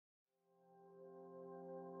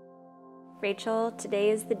Rachel, today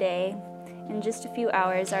is the day. In just a few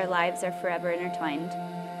hours, our lives are forever intertwined.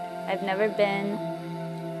 I've never been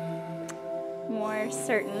more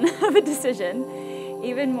certain of a decision,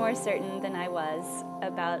 even more certain than I was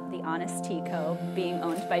about the Honest Tea Co. being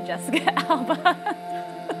owned by Jessica Alba.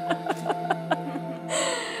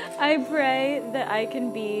 I pray that I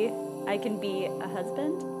can be a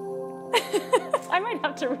husband. I might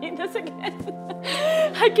have to read this again.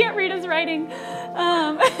 I can't read his writing.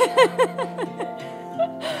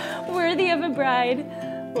 Worthy of a bride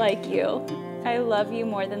like you. I love you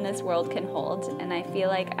more than this world can hold, and I feel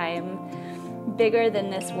like I am bigger than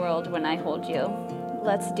this world when I hold you.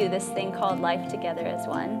 Let's do this thing called life together as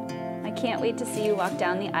one. I can't wait to see you walk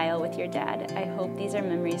down the aisle with your dad. I hope these are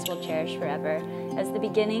memories we'll cherish forever as the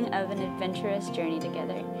beginning of an adventurous journey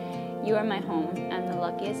together. You are my home. I'm the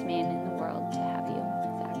luckiest man in the world to have you,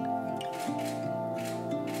 Zach.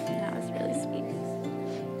 And that was really sweet.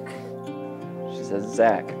 She says,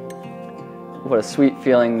 Zach, what a sweet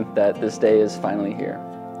feeling that this day is finally here.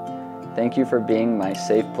 Thank you for being my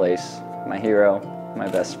safe place, my hero, my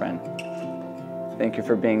best friend. Thank you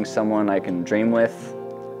for being someone I can dream with,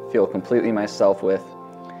 feel completely myself with,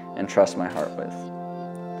 and trust my heart with.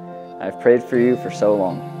 I've prayed for you for so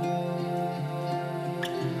long.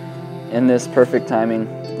 In this perfect timing,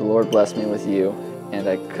 the Lord blessed me with you, and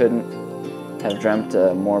I couldn't have dreamt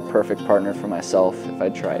a more perfect partner for myself if I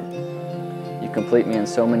tried. You complete me in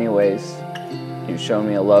so many ways. You show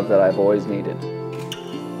me a love that I've always needed.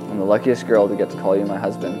 I'm the luckiest girl to get to call you my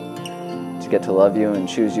husband, to get to love you and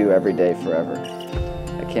choose you every day forever.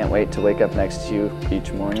 I can't wait to wake up next to you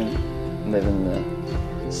each morning, live in the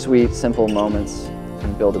sweet, simple moments,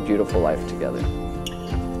 and build a beautiful life together.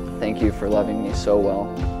 Thank you for loving me so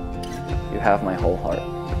well. You have my whole heart.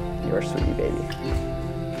 You're a sweetie baby.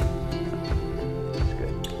 That's good.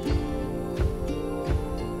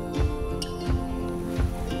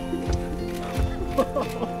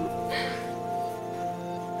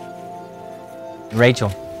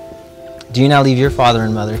 Rachel, do you now leave your father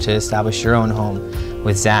and mother to establish your own home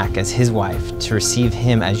with Zach as his wife, to receive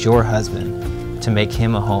him as your husband, to make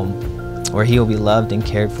him a home where he will be loved and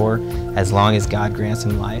cared for as long as God grants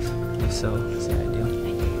him life? If so, say I do.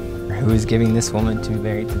 Who is giving this woman to be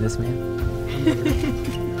married to this man?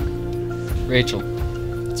 Rachel,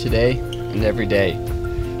 today and every day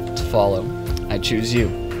to follow, I choose you.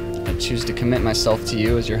 I choose to commit myself to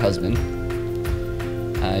you as your husband.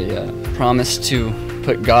 I promise to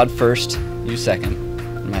put God first, you second,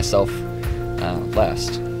 and myself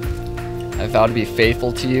last. I vow to be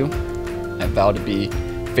faithful to you. I vow to be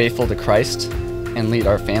faithful to Christ and lead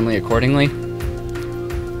our family accordingly.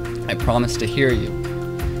 I promise to hear you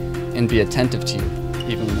and be attentive to you,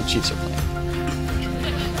 even when the Chiefs are playing.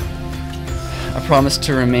 I promise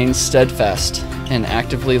to remain steadfast and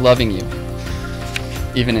actively loving you,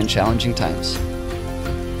 even in challenging times.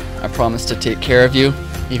 I promise to take care of you,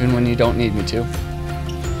 even when you don't need me to.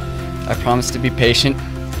 I promise to be patient,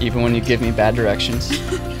 even when you give me bad directions.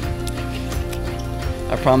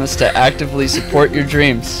 I promise to actively support your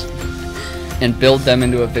dreams and build them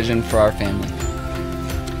into a vision for our family.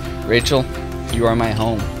 Rachel, you are my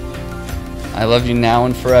home. I love you now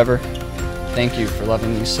and forever. Thank you for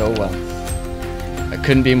loving me so well. I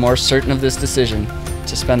couldn't be more certain of this decision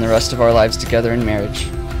to spend the rest of our lives together in marriage.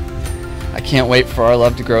 I can't wait for our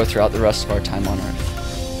love to grow throughout the rest of our time on earth.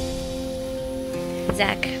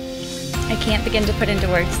 Zach, I can't begin to put into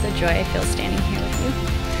words the joy I feel standing here with you.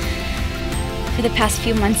 For the past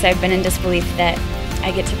few months, I've been in disbelief that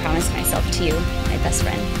I get to promise myself to you, my best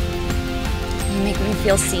friend. You make me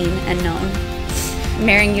feel seen and known.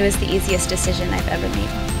 Marrying you is the easiest decision I've ever made.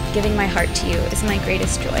 Giving my heart to you is my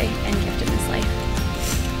greatest joy and gift in this life.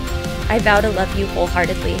 I vow to love you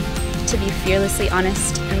wholeheartedly, to be fearlessly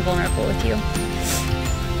honest and vulnerable with you.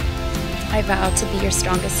 I vow to be your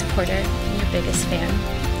strongest supporter and your biggest fan,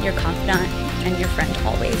 your confidant and your friend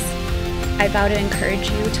always. I vow to encourage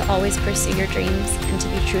you to always pursue your dreams and to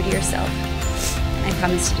be true to yourself. And I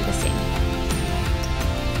promise to do the same.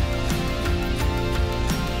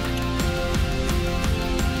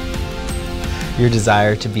 Your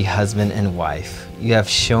desire to be husband and wife. You have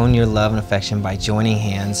shown your love and affection by joining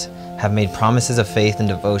hands, have made promises of faith and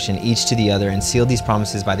devotion each to the other, and sealed these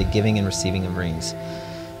promises by the giving and receiving of rings.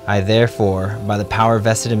 I therefore, by the power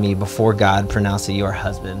vested in me before God, pronounce that you are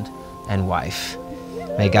husband and wife.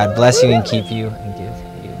 May God bless you and keep you and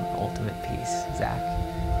give you ultimate peace. Zach,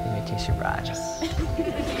 you may kiss your bride.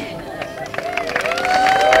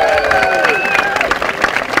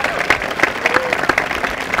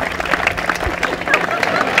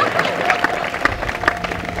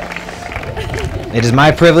 It is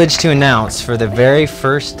my privilege to announce for the very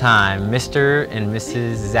first time Mr. and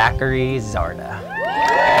Mrs. Zachary Zarda.